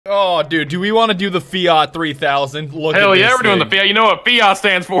Oh, dude, do we want to do the Fiat 3000? Look Hell at this yeah, we're doing the thing. Fiat. You know what Fiat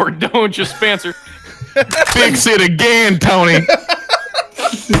stands for, don't you, Spencer? Fix it again, Tony.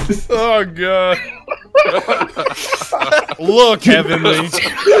 Oh, God. Look, Heavenly.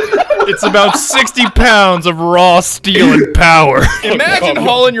 It's about 60 pounds of raw steel and power. Imagine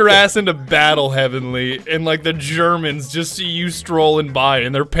hauling your ass into battle, Heavenly, and like the Germans just see you strolling by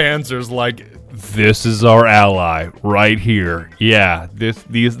and their panzers like, this is our ally right here. Yeah, is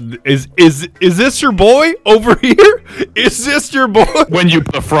this your boy over here? Is this your boy? When you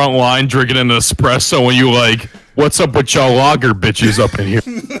put the front line drinking an espresso and you like, what's up with y'all lager bitches up in here?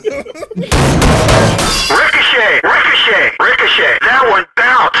 Ricochet, that one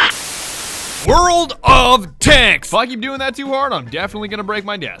bounced. World of Tanks! If I keep doing that too hard, I'm definitely gonna break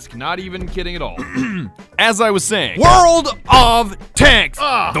my desk. Not even kidding at all. As I was saying, World of Tanks!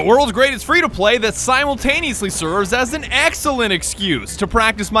 The world's greatest free-to-play that simultaneously serves as an excellent excuse to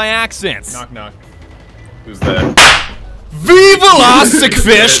practice my accents. Knock, knock. Who's that? Viva las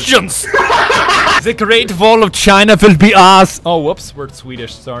questions! The Great Wall of China will be us. Oh, whoops, we're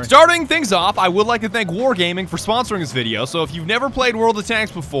Swedish, sorry. Starting things off, I would like to thank Wargaming for sponsoring this video. So if you've never played World of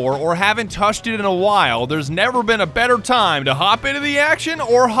Tanks before or haven't touched it in a while, there's never been a better time to hop into the action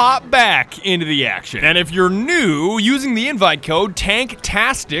or hop back into the action. And if you're new, using the invite code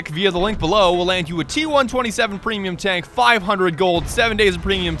TANKTASTIC via the link below will land you a T127 premium tank, 500 gold, 7 days of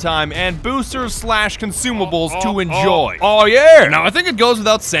premium time, and boosters / consumables to enjoy. Oh yeah! Now I think it goes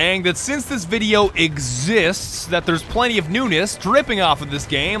without saying that since this video exists, that there's plenty of newness dripping off of this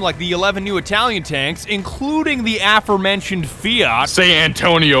game, like the 11 new Italian tanks, including the aforementioned Fiat. Say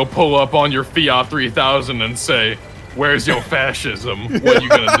Antonio pull up on your Fiat 3000 and say, where's your fascism? What are you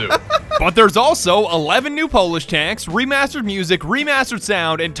gonna do? But there's also 11 new Polish tanks, remastered music, remastered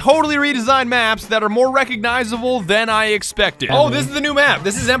sound, and totally redesigned maps that are more recognizable than I expected. Oh, this is the new map.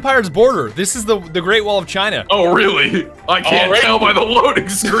 This is Empire's Border. This is the Great Wall of China. Oh, really? I can't tell by the loading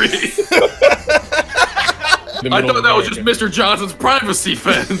screen. I thought that was just Mr. Johnson's privacy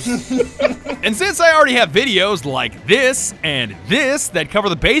fence. And since I already have videos like this and this that cover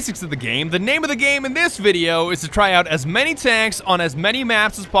the basics of the game, the name of the game in this video is to try out as many tanks on as many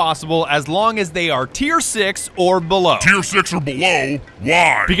maps as possible as long as they are tier 6 or below. Tier 6 or below?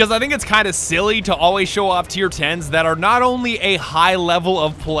 Why? Because I think it's kind of silly to always show off tier 10s that are not only a high level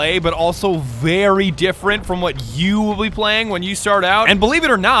of play, but also very different from what you will be playing when you start out. And believe it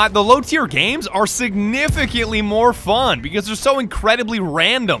or not, the low tier games are significantly more fun because they're so incredibly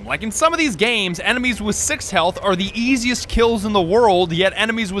random. Like in some of these games, enemies with 6 health are the easiest kills in the world, yet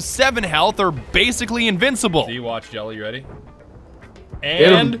enemies with 7 health are basically invincible. See, watch, Jelly, you ready?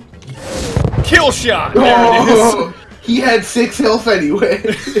 And kill shot! There it is. He had 6 health anyway.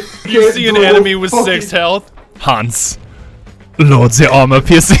 You see an enemy with 6 health? Hans. Lord, the armor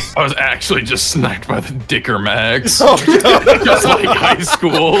piercing. I was actually just sniped by the Dicker Mags. Oh, no. Just like high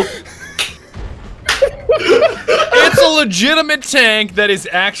school. It's a legitimate tank that is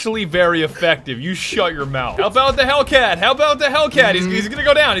actually very effective. You shut your mouth. How about the Hellcat? How about the Hellcat? He's gonna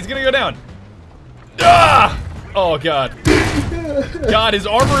go down. He's gonna go down. Ah! Oh, God. God, his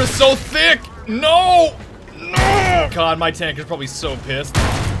armor is so thick. No! No! God, my tank is probably so pissed.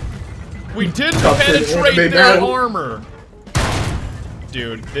 We didn't penetrate their armor.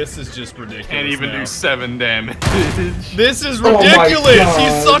 Dude, this is just ridiculous. Can't even do 7 damage. This is ridiculous.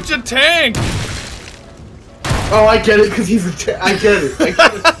 He's such a tank. Oh, I get it, because he's a I get it.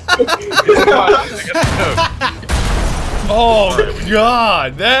 Oh,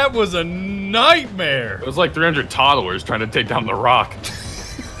 God. That was a nightmare. It was like 300 toddlers trying to take down the Rock.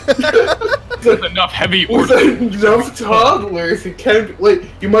 With enough heavy With enough toddlers, it can, like,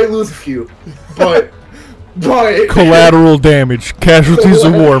 you might lose a few, but Collateral damage. Casualties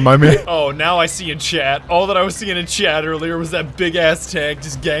of war, my man. Oh, now I see in chat. All that I was seeing in chat earlier was that big ass tank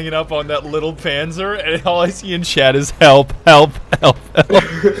just ganging up on that little Panzer, and all I see in chat is help, help, help, help.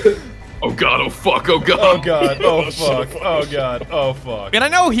 Oh God, oh fuck, oh God. Oh God, oh fuck, oh God, oh fuck. And I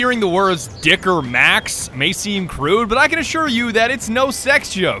know hearing the words Dicker Max may seem crude, but I can assure you that it's no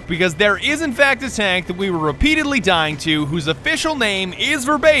sex joke, because there is in fact a tank that we were repeatedly dying to, whose official name is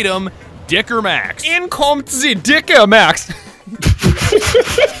verbatim Dicker Max. In kommt the Dicker Max.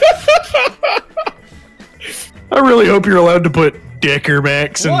 I really hope you're allowed to put Dicker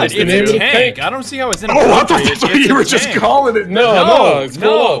Max in What? this. It's a tank. I don't see how it's in. Oh, I thought you were just calling it. No.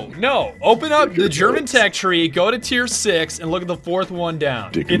 Open up the German tech tree, go to tier 6, and look at the 4th one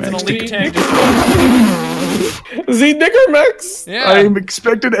down. Dicker It's an Max, elite Dicker tank. Z Dicker Max. Yeah. I'm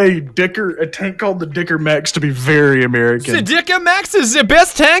expecting a tank called the Dicker Max to be very American. The Dicker Max is the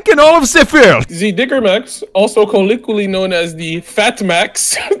best tank in all of the field. Z Dicker Max, also colloquially known as the Fat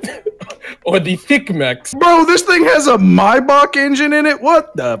Max or the Thick Max. Bro, this thing has a Maybach engine in it.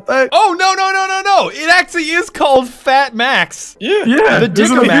 What the fuck? Oh, no. It actually is called Fat Max. Yeah. Yeah, The there's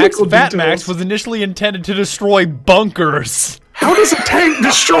Dicker a Max, vehicle Fat details. Max, was initially intended to destroy bunkers. How does a tank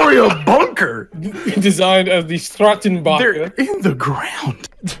destroy a bunker? Designed as the Strattenbach. They're in the ground.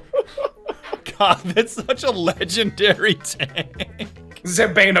 God, that's such a legendary tank. The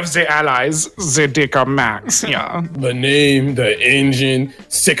bane of the allies, the Dicker Max. Yeah. The name, the engine,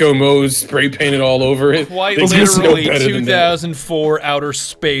 sicko mode spray painted all over it. Quite It gets no literally better than that. 2004 outer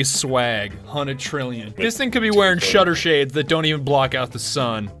space swag. 100 trillion. This thing could be wearing shutter shades that don't even block out the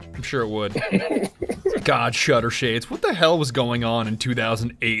sun. I'm sure it would. God, shutter shades. What the hell was going on in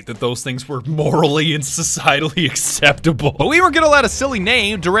 2008 that those things were morally and societally acceptable? But we weren't gonna let a silly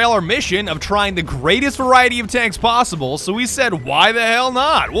name derail our mission of trying the greatest variety of tanks possible, so we said, why the hell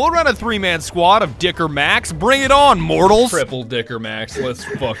not? We'll run a 3-man squad of Dicker Max. Bring it on, mortals. Triple Dicker Max. Let's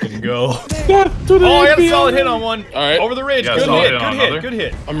fucking go. Oh, I got a solid hit on one. All right. Over the ridge. Yeah, Good solid hit, hit on good hit, another. good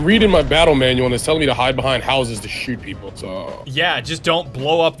hit. I'm reading my battle manual and it's telling me to hide behind houses to shoot people. So Yeah, just don't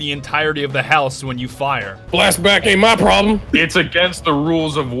blow up the entirety of the house when you fire. blast back ain't my problem. It's against the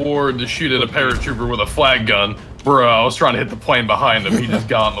rules of war to shoot at a paratrooper with a flag gun. Bro, I was trying to hit the plane behind him. He just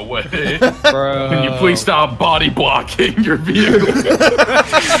got in the way. Can you please stop body blocking your vehicle?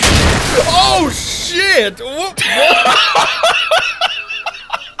 Oh shit!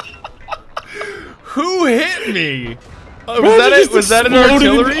 Who hit me? Was that an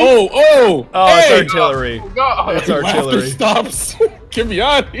artillery? Oh, it's hey! artillery. God. It's Laughter artillery. stops. Get me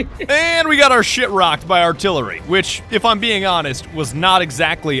out of here. And we got our shit rocked by artillery, which, if I'm being honest, was not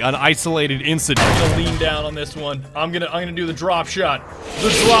exactly an isolated incident. I'm gonna lean down on this one. I'm gonna do the drop shot. The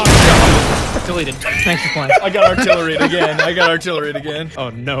drop shot. Deleted. Thanks for playing. I got artillery again. Oh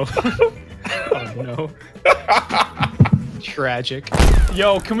no. Oh no. Tragic.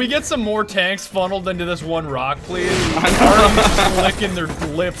 Yo, can we get some more tanks funneled into this one rock, please? I'm already licking their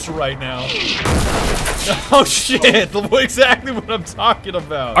lips right now. Oh shit, exactly what I'm talking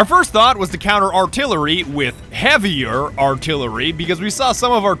about. Our first thought was to counter artillery with heavier artillery because we saw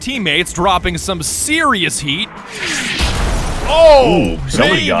some of our teammates dropping some serious heat. Oh,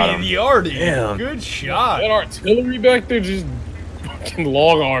 somebody baby, got him. the arty. Damn. Good shot. That artillery back there just fucking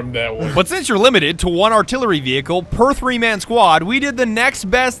long armed that one. But since you're limited to one artillery vehicle per 3-man squad, we did the next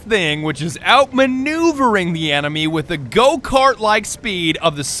best thing, which is outmaneuvering the enemy with the go-kart-like speed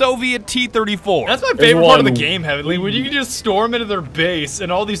of the Soviet T-34. That's my favorite part of the game, Heavenly, when you can just storm into their base and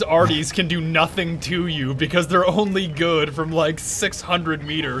all these arties can do nothing to you because they're only good from like 600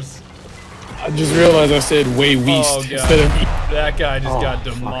 meters. I just realized I said way west Oh, God. instead of That guy just got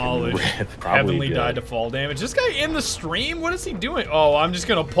demolished. Probably Heavenly good. died to fall damage. This guy in the stream? What is he doing? Oh, I'm just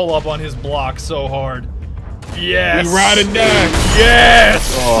gonna pull up on his block so hard. Yes! we ride and die.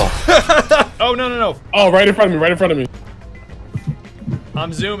 Yes! Oh. Oh, no. Oh, right in front of me.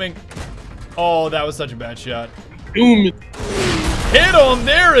 I'm zooming. Oh, that was such a bad shot. Boom. Hit him!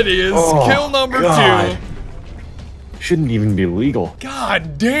 There it is! Oh, Kill number God. 2. Shouldn't even be legal.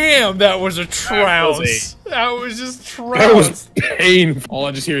 God damn, that was a trounce. That was just trounce. That was painful. All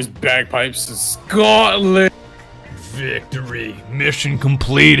I just hear is bagpipes in Scotland. Victory. Mission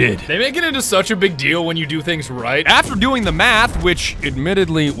completed. They make it into such a big deal when you do things right. After doing the math, which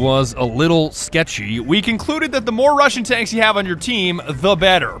admittedly was a little sketchy, we concluded that the more Russian tanks you have on your team, the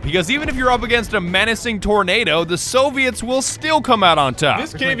better. Because even if you're up against a menacing tornado, the Soviets will still come out on top.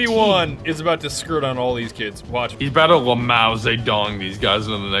 This KV-1 is about to skirt on all these kids. Watch. He's about to Mao Zedong these guys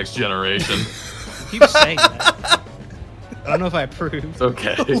into the next generation. Keep saying that. I don't know if I approve. It's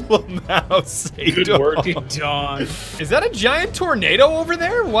okay. Good work, Dawn. Is that a giant tornado over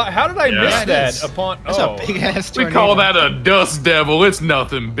there? What? How did I miss Yeah, it that? is. Upon That's oh. a big ass We tornado. call that a dust devil. It's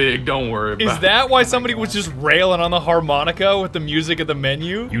nothing big. Don't worry about Is that why somebody was just railing on the harmonica with the music at the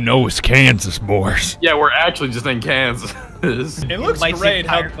menu? You know it's Kansas, boys. it. Yeah, we're actually just in Kansas. It looks Lights great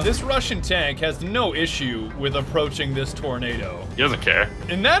how entire- this Russian tank has no issue with approaching this tornado. He doesn't care.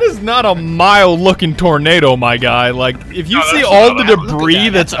 And that is not a mild-looking tornado, my guy. Like, if you No, see that's all not the bad. debris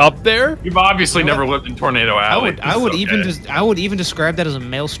that's up there, You've obviously never lived in Tornado Alley. I would It's even okay. just I would even describe that as a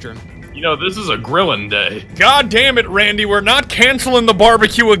maelstrom. You know, this is a grilling day. God damn it, Randy, we're not canceling the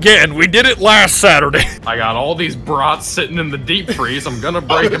barbecue again. We did it last Saturday. I got all these brats sitting in the deep freeze. I'm gonna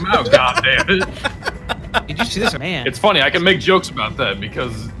break them out, goddammit. Did you see this, man? It's funny, I can make jokes about that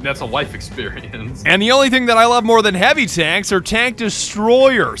because that's a life experience. And the only thing that I love more than heavy tanks are tank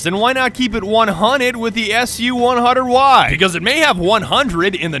destroyers. And why not keep it 100 with the SU-100Y? Because it may have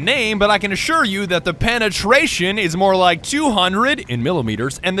 100 in the name, but I can assure you that the penetration is more like 200 in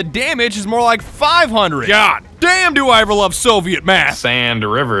millimeters, and the damage is more like 500. God damn, do I ever love Soviet math. Sand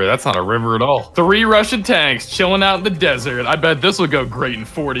river, that's not a river at all. 3 Russian tanks chilling out in the desert. I bet this will go great in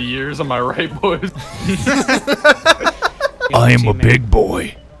 40 years, am I right, boys? I am a big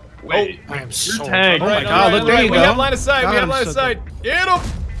boy. Wait, I am so. tank. Oh my god! Look, there you We go. have line of sight. We God, have line I'm of so sight. Hit him!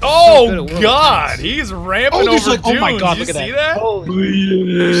 good Oh at World God, Tanks. he's ramping Oh, there's over like, oh my dudes. god! You Look at see that. that?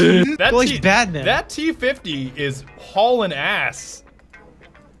 Holy. That Billy's Batman. That T-50 is hauling ass.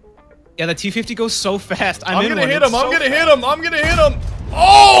 Yeah, the T-50 goes so fast. I'm in gonna one. hit It's him. I'm so gonna fast. hit him. I'm gonna hit him.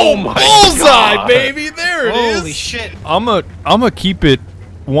 Oh, my bullseye, God. baby! There it is. Holy shit! I'ma keep it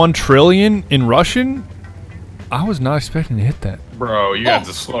 1 trillion in Russian. I was not expecting to hit that. Bro, you have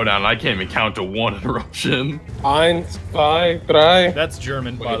to slow down. I can't even count to 1 in Russian. 1, 2, 3. That's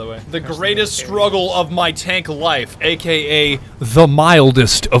German, by the way. The greatest struggle of my tank life, aka the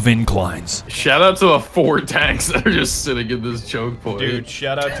mildest of inclines. Shout out to the 4 tanks that are just sitting in this choke point. Dude,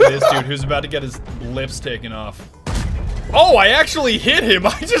 shout out to this dude who's about to get his lips taken off. Oh, I actually hit him.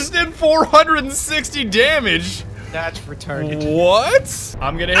 I just did 460 damage. That's retarded. What?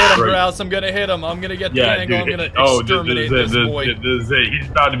 I'm gonna hit him, Right. Grouse. I'm gonna hit him. I'm gonna get the Yeah, angle. dude. I'm gonna exterminate this boy. He's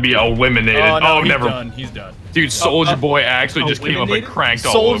about to be eliminated. Oh, no, he's never. done. He's done. Dude, Soldier Boy actually just came up and eliminated? cranked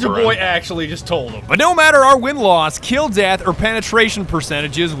all Soldier over Boy him. actually just told him. But no matter our win-loss, kill death, or penetration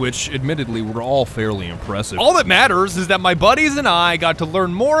percentages, which admittedly were all fairly impressive, all that matters is that my buddies and I got to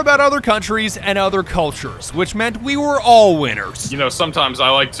learn more about other countries and other cultures, which meant we were all winners. You know, sometimes I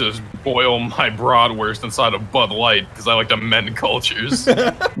like to boil my bratwurst inside of Bud Light because I like to mend cultures.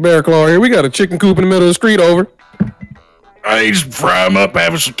 Bear Claw here. We got a chicken coop in the middle of the street over. I just fry them up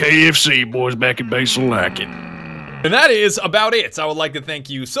having some KFC, boys, back in Basil Lackett. And that is about it. I would like to thank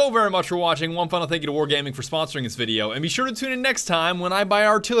you so very much for watching. One final thank you to Wargaming for sponsoring this video. And be sure to tune in next time when I buy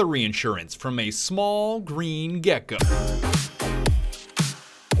artillery insurance from a small green gecko.